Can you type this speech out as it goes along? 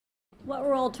What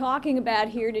we're all talking about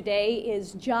here today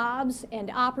is jobs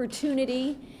and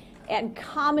opportunity and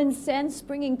common sense,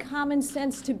 bringing common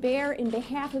sense to bear in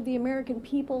behalf of the American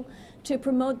people to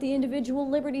promote the individual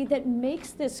liberty that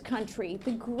makes this country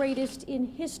the greatest in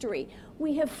history.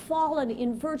 We have fallen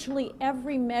in virtually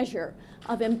every measure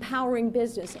of empowering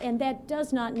business, and that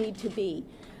does not need to be.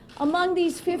 Among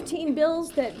these 15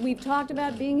 bills that we've talked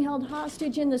about being held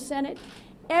hostage in the Senate,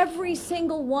 every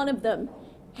single one of them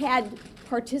had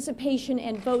participation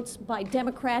and votes by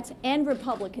Democrats and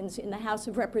Republicans in the House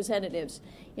of Representatives.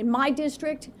 In my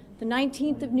district, the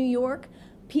 19th of New York,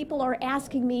 people are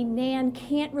asking me, Nan,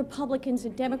 can't Republicans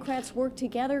and Democrats work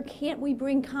together? Can't we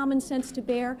bring common sense to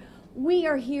bear? We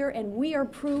are here and we are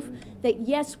proof that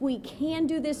yes, we can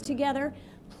do this together.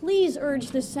 Please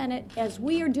urge the Senate, as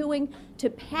we are doing, to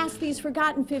pass these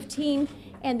forgotten 15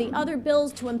 and the other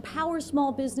bills to empower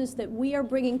small business that we are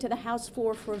bringing to the House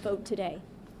floor for a vote today.